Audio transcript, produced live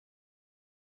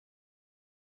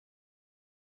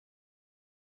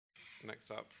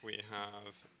Next up, we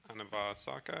have Anirban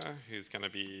Sarkar, who's going to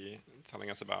be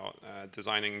telling us about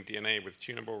designing DNA with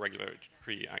tunable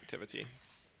regulatory activity.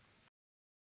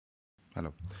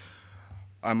 Hello.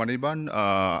 I'm Anirban.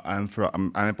 I'm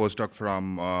a postdoc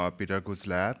from Peter Ku's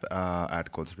lab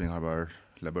at Cold Spring Harbor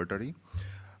Laboratory.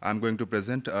 I'm going to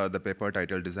present the paper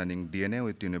titled Designing DNA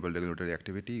with Tunable Regulatory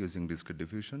Activity using Discrete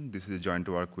Diffusion. This is a joint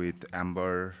work with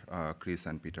Amber, Chris,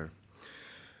 and Peter.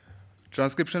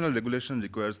 Transcriptional regulation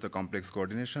requires the complex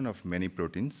coordination of many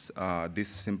proteins. This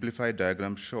simplified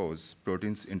diagram shows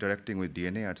proteins interacting with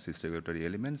DNA at cis-regulatory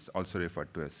elements, also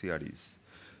referred to as CREs,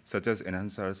 such as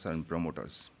enhancers and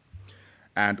promoters.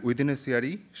 And within a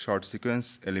CRE, short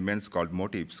sequence elements called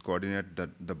motifs coordinate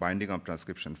the binding of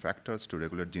transcription factors to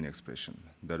regulate gene expression.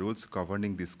 The rules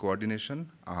governing this coordination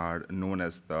are known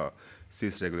as the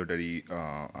cis-regulatory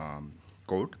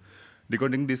code.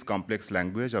 Decoding this complex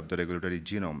language of the regulatory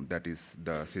genome, that is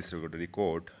the cis-regulatory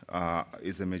code,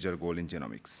 is a major goal in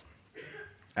genomics.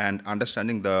 And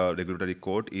understanding the regulatory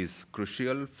code is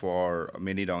crucial for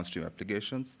many downstream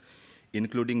applications,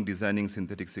 including designing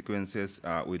synthetic sequences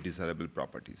with desirable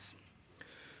properties.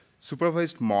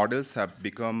 Supervised models have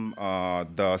become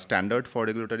the standard for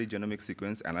regulatory genomic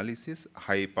sequence analysis.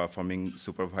 High-performing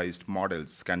supervised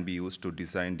models can be used to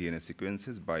design DNA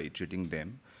sequences by treating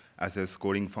them as a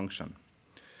scoring function.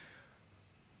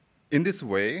 In this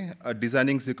way,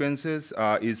 designing sequences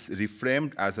is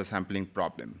reframed as a sampling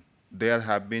problem. There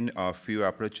have been a few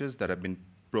approaches that have been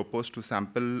proposed to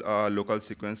sample local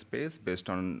sequence space based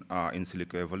on in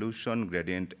silico evolution,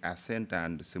 gradient ascent,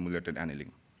 and simulated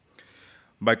annealing.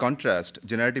 By contrast,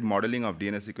 generative modeling of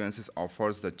DNA sequences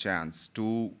offers the chance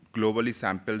to globally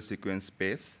sample sequence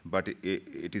space, but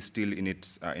it is still in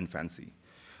its infancy.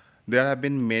 There have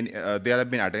been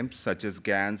attempts such as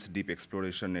GANs, deep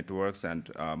exploration networks, and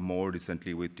more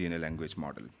recently with DNA language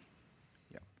model.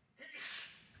 Yeah.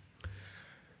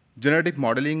 Generative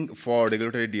modeling for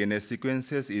regulatory DNA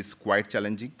sequences is quite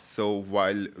challenging. So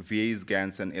while VAs,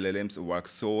 GANs, and LLMs work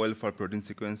so well for protein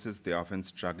sequences, they often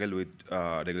struggle with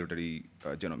regulatory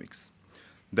genomics.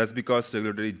 That's because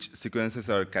regulatory sequences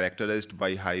are characterized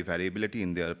by high variability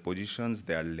in their positions,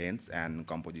 their lengths, and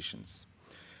compositions.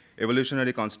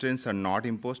 Evolutionary constraints are not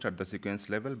imposed at the sequence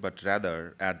level, but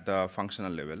rather at the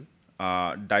functional level.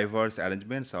 Diverse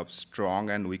arrangements of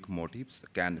strong and weak motifs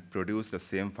can produce the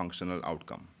same functional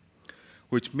outcome,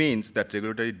 which means that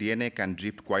regulatory DNA can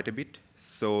drift quite a bit,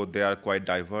 so they are quite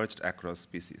diverged across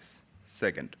species.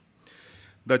 Second,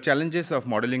 the challenges of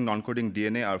modeling non-coding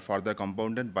DNA are further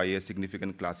compounded by a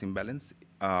significant class imbalance.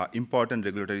 Important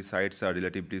regulatory sites are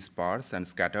relatively sparse and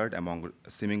scattered among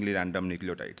seemingly random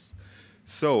nucleotides.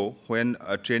 So when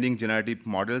training generative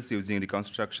models using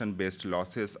reconstruction-based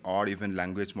losses or even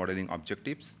language modeling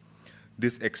objectives,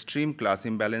 this extreme class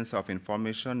imbalance of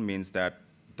information means that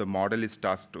the model is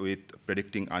tasked with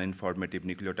predicting uninformative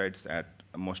nucleotides at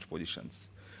most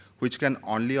positions, which can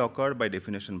only occur by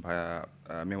definition via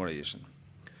memorization.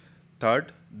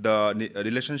 Third, the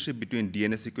relationship between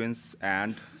DNA sequence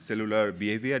and cellular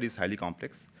behavior is highly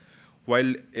complex.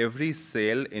 While every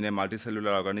cell in a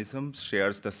multicellular organism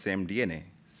shares the same DNA,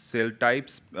 cell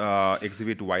types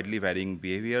exhibit widely varying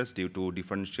behaviors due to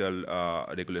differential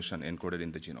regulation encoded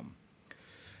in the genome.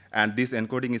 And this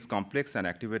encoding is complex and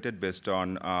activated based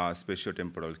on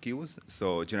spatiotemporal cues.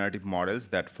 So generative models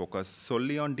that focus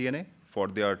solely on DNA for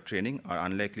their training are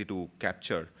unlikely to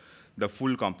capture the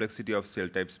full complexity of cell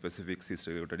type specific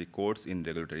cis-regulatory codes in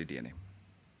regulatory DNA.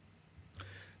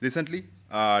 Recently,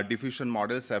 diffusion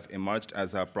models have emerged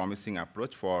as a promising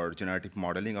approach for generative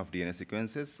modeling of DNA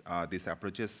sequences. These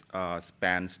approaches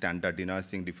span standard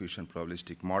denoising diffusion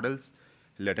probabilistic models,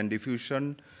 latent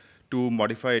diffusion, to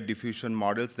modified diffusion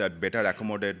models that better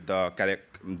accommodate the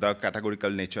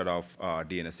categorical nature of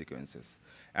DNA sequences.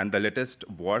 And the latest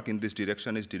work in this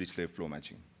direction is Dirichlet flow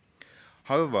matching.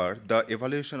 However, the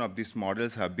evaluation of these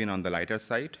models have been on the lighter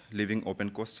side, leaving open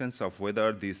questions of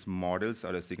whether these models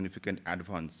are a significant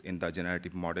advance in the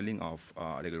generative modeling of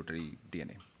regulatory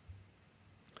DNA.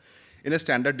 In a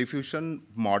standard diffusion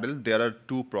model, there are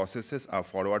two processes, a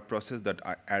forward process that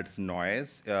adds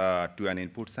noise to an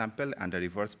input sample and a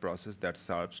reverse process that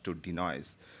serves to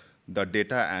denoise the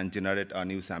data and generate a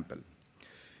new sample.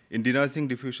 In denoising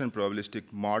diffusion probabilistic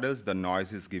models, the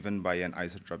noise is given by an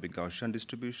isotropic Gaussian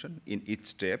distribution. In each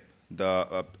step,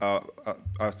 a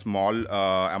small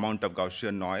amount of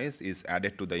Gaussian noise is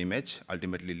added to the image,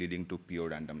 ultimately leading to pure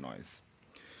random noise.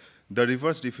 The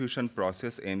reverse diffusion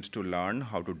process aims to learn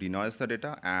how to denoise the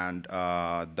data, and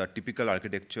the typical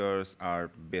architectures are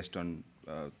based on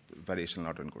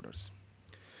variational autoencoders.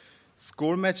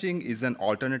 Score matching is an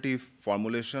alternative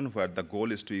formulation where the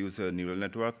goal is to use a neural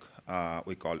network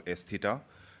we call S theta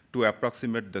to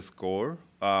approximate the score,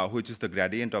 which is the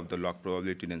gradient of the log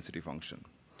probability density function.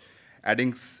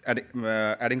 Adding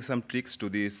some tricks to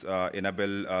this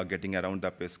enable getting around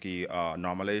the pesky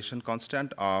normalization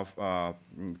constant of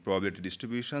probability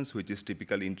distributions, which is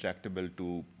typically intractable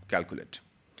to calculate.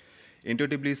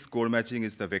 Intuitively, score matching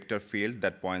is the vector field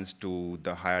that points to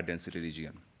the higher density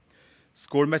region.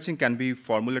 Score matching can be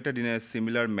formulated in a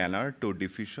similar manner to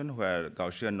diffusion, where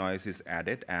Gaussian noise is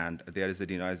added, and there is a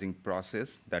denoising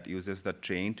process that uses the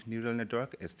trained neural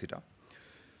network, S theta.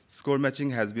 Score matching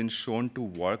has been shown to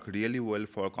work really well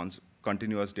for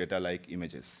continuous data like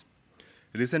images.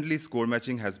 Recently, score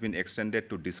matching has been extended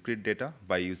to discrete data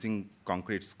by using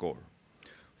concrete score.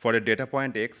 For a data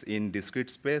point x in discrete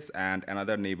space and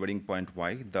another neighboring point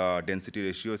y, the density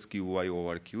ratios qy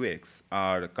over qx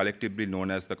are collectively known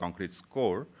as the concrete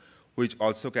score, which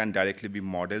also can directly be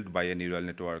modeled by a neural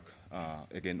network.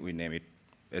 Again, we name it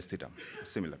S theta,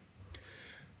 similar.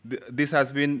 This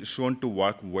has been shown to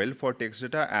work well for text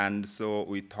data, and so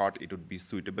we thought it would be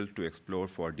suitable to explore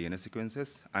for DNA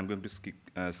sequences. I'm going to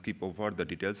skip over the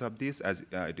details of this, as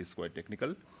it is quite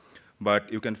technical,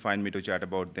 but you can find me to chat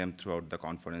about them throughout the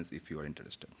conference if you are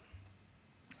interested.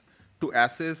 To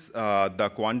assess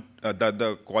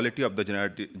the quality of the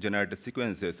generated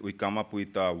sequences, we come up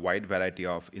with a wide variety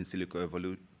of in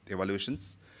silico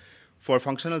evaluations. For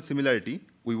functional similarity,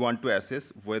 we want to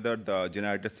assess whether the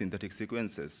generated synthetic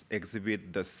sequences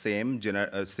exhibit the same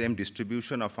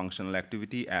distribution of functional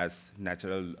activity as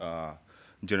natural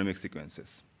genomic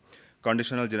sequences.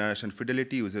 Conditional generation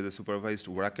fidelity uses a supervised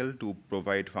oracle to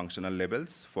provide functional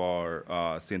labels for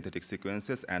synthetic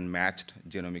sequences and matched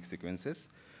genomic sequences,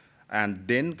 and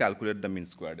then calculate the mean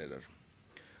squared error.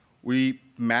 We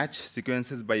match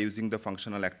sequences by using the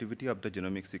functional activity of the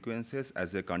genomic sequences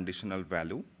as a conditional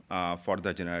value for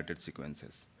the generated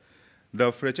sequences.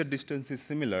 The Frechet distance is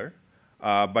similar,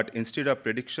 but instead of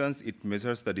predictions, it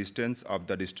measures the distance of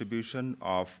the distribution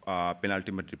of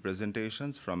penultimate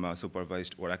representations from a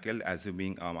supervised oracle,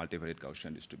 assuming a multivariate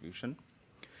Gaussian distribution.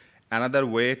 Another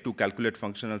way to calculate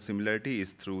functional similarity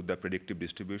is through the predictive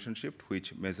distribution shift,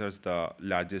 which measures the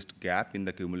largest gap in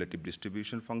the cumulative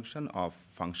distribution function of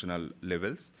functional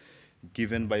levels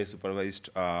given by a supervised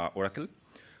oracle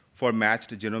for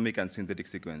matched genomic and synthetic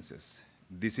sequences.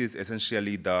 This is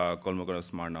essentially the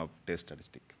Kolmogorov-Smirnov test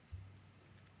statistic.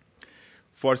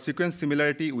 For sequence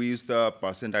similarity, we use the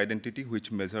percent identity, which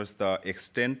measures the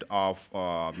extent of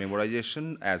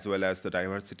memorization as well as the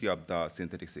diversity of the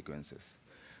synthetic sequences.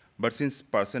 But since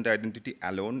percent identity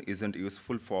alone isn't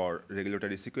useful for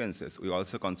regulatory sequences, we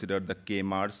also consider the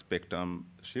K-Mars spectrum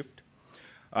shift,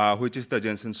 which is the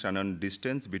Jensen-Shannon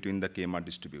distance between the K-Mars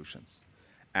distributions.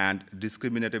 And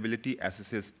discriminatability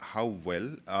assesses how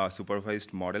well a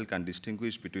supervised model can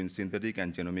distinguish between synthetic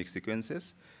and genomic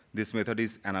sequences. This method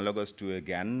is analogous to a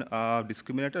GAN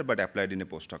discriminator, but applied in a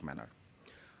post-hoc manner.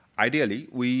 Ideally,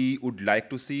 we would like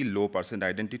to see low percent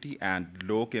identity and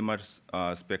low K-Mars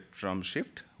spectrum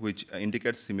shift, which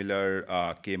indicates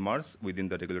similar K-Mars within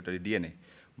the regulatory DNA,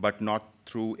 but not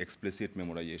through explicit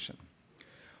memorization.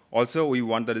 Also, we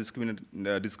want the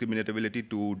discriminatability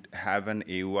to have an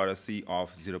AURC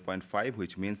of 0.5,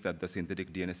 which means that the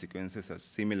synthetic DNA sequences are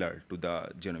similar to the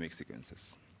genomic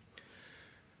sequences.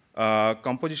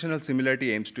 Compositional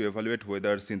similarity aims to evaluate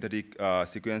whether synthetic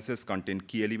sequences contain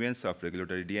key elements of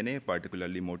regulatory DNA,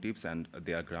 particularly motifs and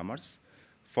their grammars.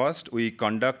 First, we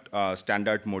conduct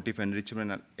standard motif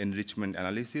enrichment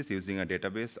analysis using a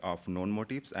database of known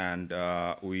motifs, and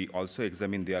we also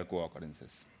examine their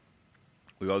co-occurrences.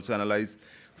 We also analyze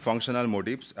functional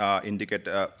motifs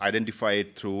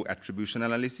identified through attribution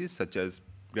analysis, such as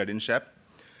gradient shape,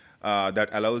 that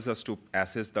allows us to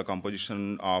assess the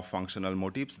composition of functional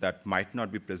motifs that might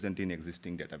not be present in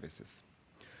existing databases.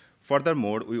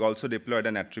 Furthermore, we also deployed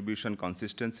an attribution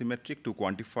consistency metric to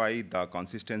quantify the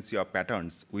consistency of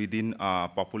patterns within a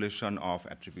population of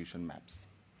attribution maps.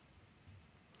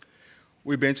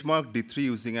 We benchmarked D3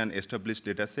 using an established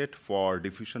dataset for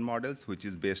diffusion models, which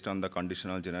is based on the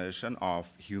conditional generation of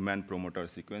human promoter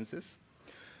sequences.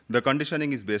 The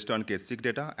conditioning is based on case-seq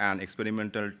data, an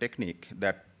experimental technique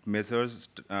that measures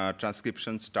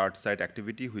transcription start site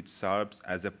activity, which serves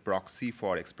as a proxy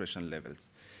for expression levels.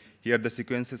 Here, the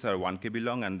sequences are 1 KB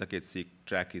long, and the case-seq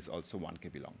track is also 1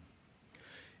 KB long.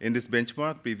 In this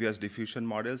benchmark, previous diffusion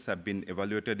models have been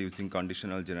evaluated using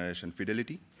conditional generation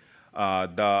fidelity.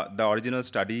 The original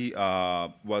study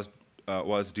was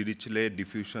Dirichlet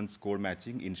diffusion score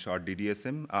matching, in short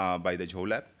DDSM, by the Zhou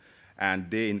lab,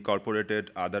 and they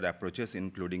incorporated other approaches,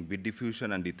 including bit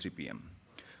diffusion and D3PM.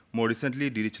 More recently,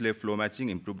 Dirichlet flow matching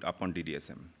improved upon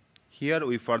DDSM. Here,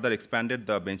 we further expanded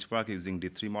the benchmark using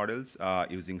D3 models,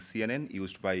 using CNN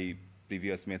used by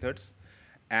previous methods,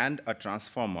 and a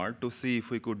transformer to see if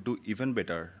we could do even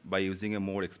better by using a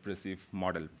more expressive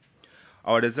model.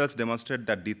 Our results demonstrate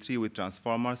that D3 with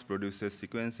transformers produces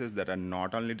sequences that are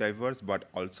not only diverse, but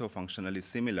also functionally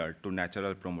similar to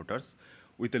natural promoters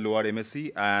with a lower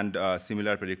MSE and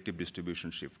similar predictive distribution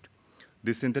shift.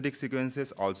 These synthetic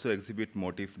sequences also exhibit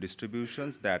motif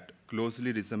distributions that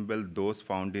closely resemble those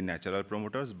found in natural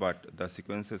promoters, but the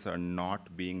sequences are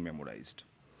not being memorized.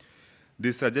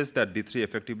 This suggests that D3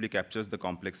 effectively captures the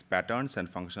complex patterns and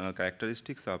functional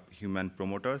characteristics of human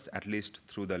promoters, at least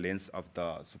through the lens of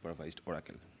the supervised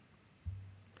oracle.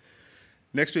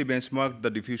 Next, we benchmarked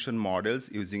the diffusion models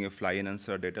using a fly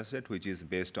enhancer dataset, which is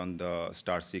based on the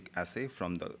StarSeq assay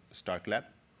from the Stark lab.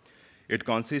 It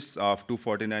consists of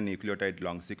 249 nucleotide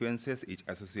long sequences, each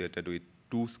associated with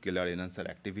 2 scalar enhancer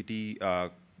activity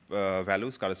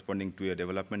values corresponding to a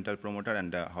developmental promoter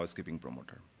and a housekeeping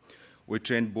promoter. We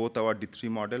trained both our D3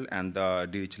 model and the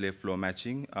Dirichlet flow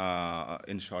matching,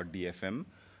 in short DFM,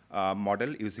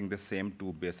 model using the same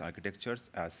two base architectures,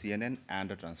 CNN and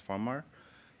a transformer.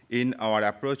 In our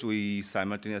approach, we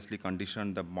simultaneously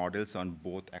conditioned the models on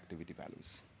both activity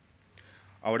values.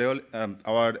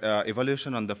 Our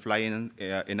evaluation on the fly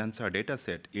enhancer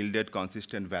dataset yielded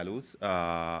consistent values,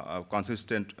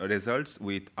 consistent results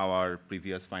with our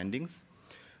previous findings.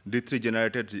 D3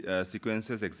 generated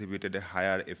sequences exhibited a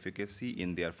higher efficacy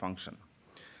in their function.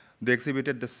 They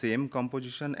exhibited the same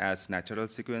composition as natural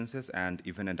sequences, and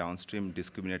even a downstream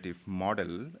discriminative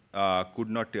model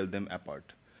could not tell them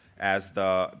apart, as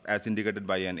indicated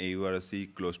by an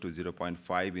AURC close to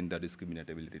 0.5 in the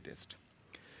discriminability test.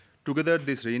 Together,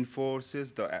 this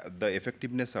reinforces the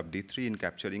effectiveness of D3 in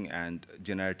capturing and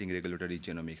generating regulatory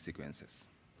genomic sequences.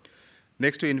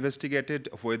 Next, we investigated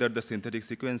whether the synthetic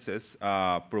sequences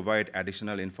provide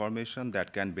additional information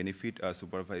that can benefit a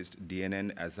supervised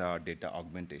DNN as a data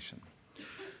augmentation.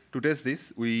 To test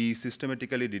this, we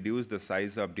systematically reduced the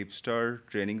size of DeepStar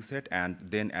training set and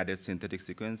then added synthetic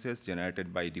sequences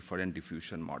generated by different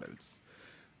diffusion models.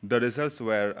 The results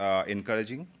were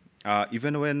encouraging.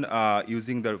 Even when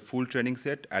using the full training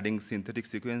set, adding synthetic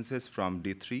sequences from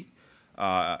D3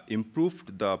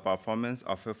 improved the performance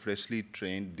of a freshly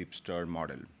trained DeepStar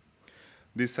model.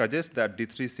 This suggests that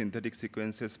D3 synthetic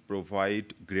sequences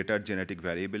provide greater genetic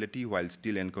variability while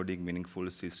still encoding meaningful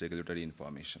cis-regulatory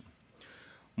information.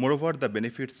 Moreover, the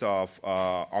benefits of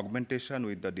augmentation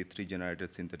with the D3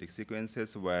 generated synthetic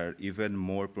sequences were even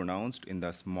more pronounced in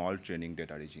the small training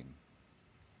data regime.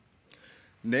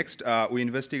 Next, we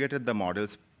investigated the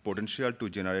model's potential to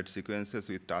generate sequences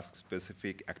with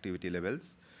task-specific activity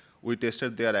levels. We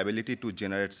tested their ability to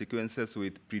generate sequences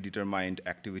with predetermined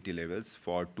activity levels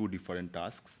for 2 different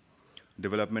tasks,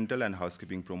 developmental and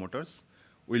housekeeping promoters.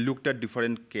 We looked at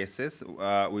different cases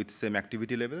with same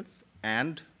activity levels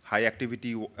and high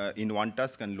activity in one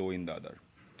task and low in the other.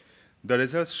 The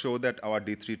results show that our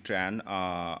D3 TRAN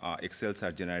excels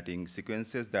at generating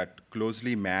sequences that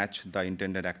closely match the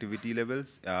intended activity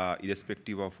levels,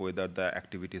 irrespective of whether the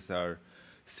activities are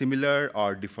similar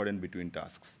or different between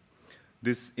tasks.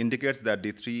 This indicates that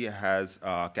D3 has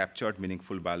captured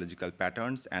meaningful biological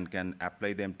patterns and can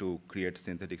apply them to create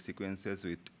synthetic sequences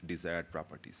with desired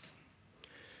properties.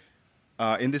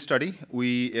 In this study,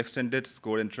 we extended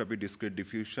score entropy discrete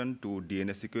diffusion to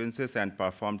DNA sequences and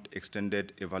performed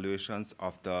extended evaluations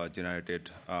of the generated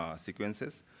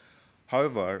sequences.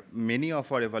 However, many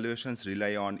of our evaluations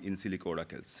rely on in silico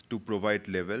oracles to provide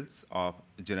levels of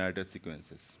generated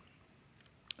sequences.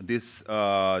 This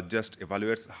just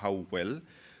evaluates how well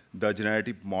the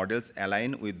generative models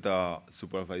align with the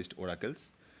supervised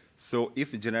oracles. So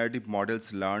if generative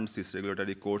models learn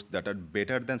cis-regulatory codes that are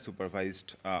better than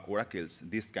supervised oracles,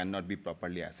 this cannot be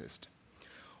properly assessed.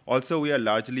 Also, we are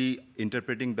largely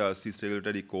interpreting the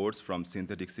cis-regulatory codes from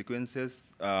synthetic sequences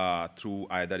through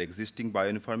either existing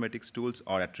bioinformatics tools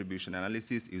or attribution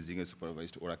analysis using a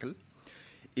supervised oracle.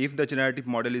 If the generative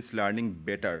model is learning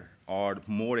better or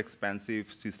more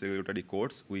expansive cis-regulatory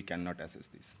codes, we cannot assess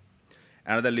this.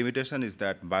 Another limitation is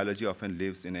that biology often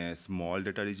lives in a small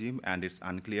data regime, and it's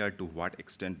unclear to what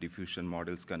extent diffusion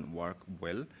models can work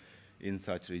well in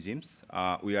such regimes.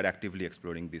 We are actively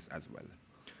exploring this as well.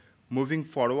 Moving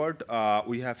forward,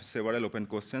 we have several open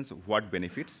questions. What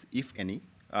benefits, if any,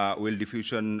 will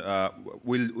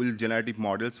generative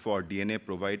models for DNA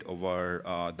provide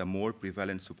over the more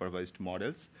prevalent supervised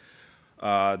models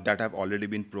that have already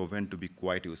been proven to be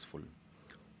quite useful?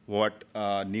 What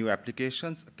new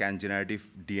applications can generative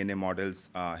DNA models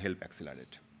help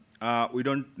accelerate? We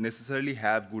don't necessarily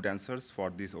have good answers for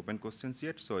these open questions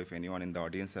yet, so if anyone in the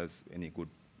audience has any good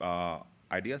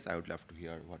ideas, I would love to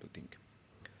hear what you think.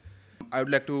 I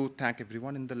would like to thank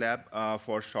everyone in the lab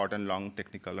for short and long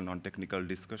technical and non-technical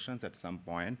discussions at some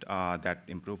point that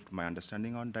improved my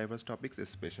understanding on diverse topics. A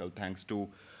special thanks to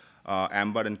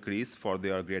Amber and Chris for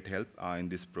their great help in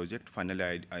this project.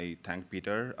 Finally, I thank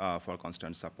Peter for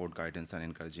constant support, guidance,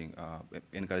 and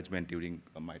encouragement during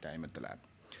my time at the lab.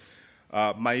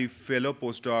 My fellow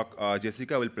postdoc,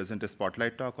 Jessica, will present a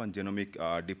spotlight talk on genomic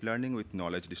deep learning with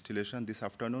knowledge distillation this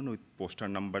afternoon with poster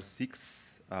number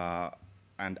 6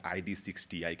 and ID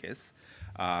 60, I guess.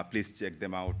 Please check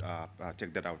them out.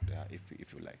 Check that out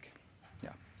if you like.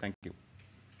 Yeah, thank you.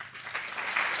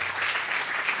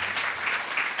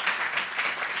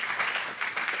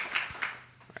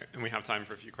 Right, and we have time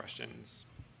for a few questions.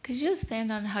 Could you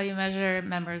expand on how you measure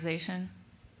memorization?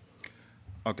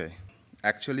 Okay.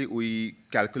 Actually, we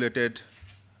calculated,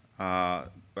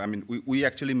 we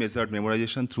actually measured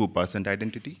memorization through percent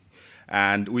identity.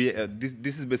 And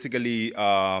this is basically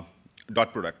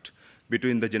dot product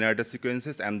between the generated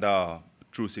sequences and the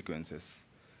true sequences.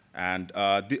 And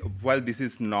while this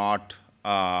is not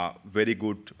very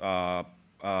good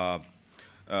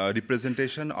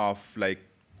representation of like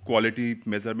quality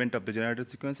measurement of the generated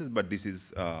sequences, but this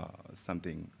is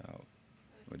something,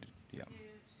 yeah.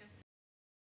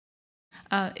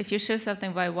 If you shift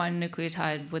something by one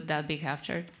nucleotide, would that be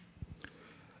captured?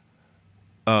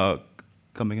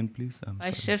 Come again, please. If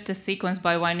I shift a sequence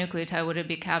by one nucleotide, would it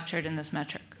be captured in this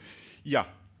metric? Yeah.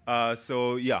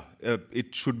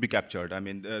 It should be captured.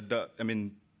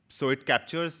 So it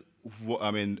captures.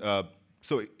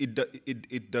 So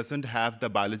it doesn't have the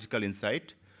biological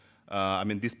insight.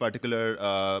 This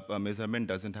particular measurement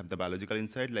doesn't have the biological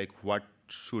insight, like what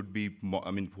should be,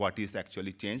 what is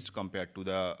actually changed compared to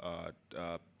the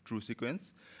true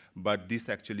sequence. But this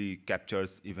actually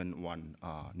captures even one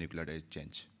nucleotide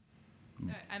change.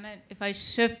 Sorry, I meant if I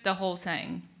shift the whole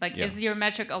thing, like is your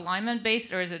metric alignment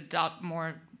based or is it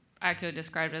more accurately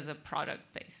described as a product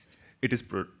based? It is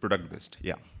product based,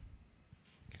 yeah.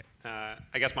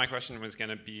 I guess my question was going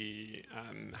to be,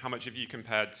 how much have you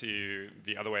compared to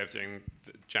the other way of doing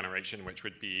the generation, which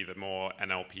would be the more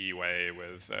NLP way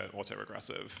with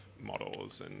autoregressive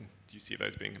models, and do you see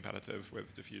those being competitive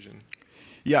with diffusion?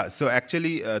 Yeah, so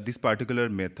actually this particular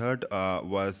method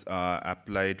was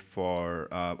applied for,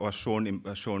 was shown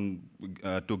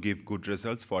to give good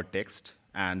results for text.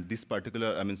 And this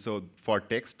particular, so for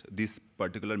text, this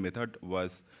particular method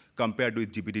was compared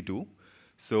with GPT-2.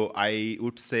 So I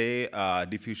would say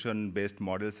diffusion-based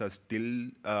models are still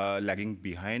lagging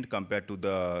behind compared to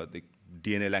the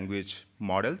DNA language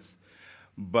models.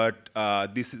 But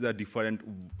this is a different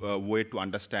way to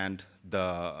understand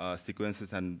the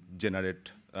sequences and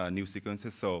generate new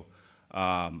sequences. So,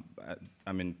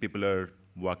 people are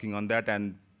working on that.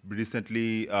 And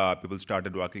recently, people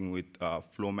started working with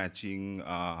flow matching.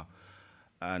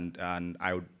 And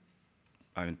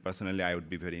personally, I would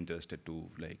be very interested to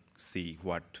see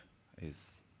what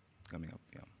is coming up.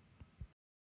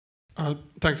 Yeah.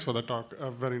 Thanks for the talk.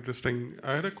 Very interesting.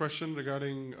 I had a question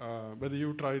regarding whether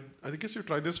you tried. I guess you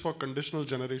tried this for conditional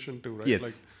generation too, right?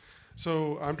 Yes.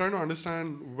 So I'm trying to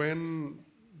understand when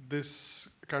this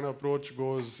kind of approach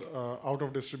goes out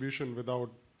of distribution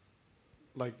without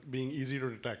being easy to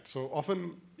detect. So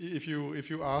often, if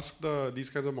you ask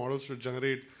these kinds of models to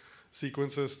generate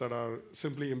sequences that are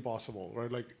simply impossible,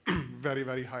 right? Like very,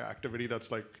 very high activity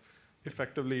that's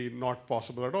effectively not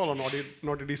possible at all, or not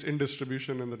at least in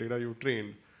distribution in the data you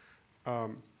trained.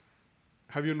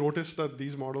 Have you noticed that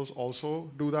these models also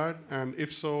do that? And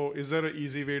if so, is there an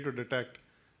easy way to detect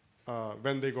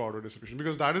when they go out of distribution?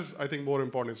 Because that is, I think, more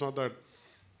important. It's not that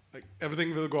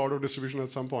everything will go out of distribution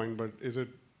at some point, but is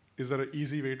there an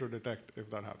easy way to detect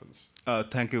if that happens?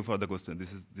 Thank you for the question.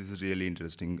 This is really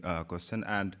interesting question.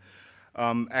 And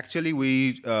actually,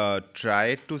 we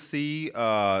try to see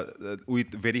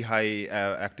with very high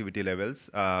activity levels,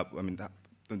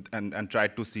 and try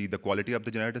to see the quality of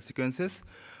the generated sequences.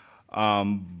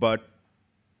 But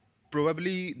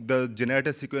probably the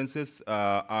generated sequences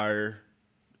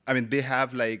they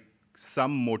have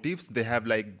some motifs. They have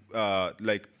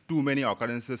too many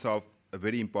occurrences of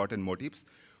very important motifs,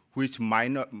 which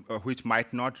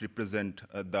might not represent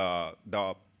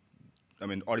the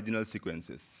original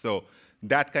sequences. So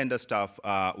that kind of stuff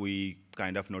we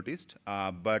kind of noticed,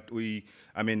 but we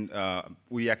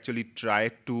actually try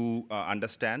to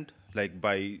understand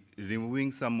by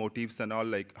removing some motifs and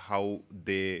all, how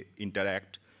they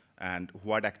interact and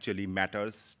what actually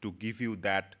matters to give you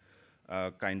that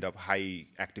kind of high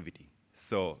activity.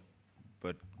 So,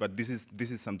 but this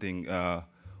is something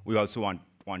we also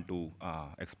want to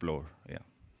explore. Yeah,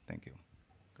 thank you.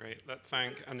 Great. Let's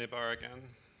thank Anirban again.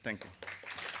 Thank you.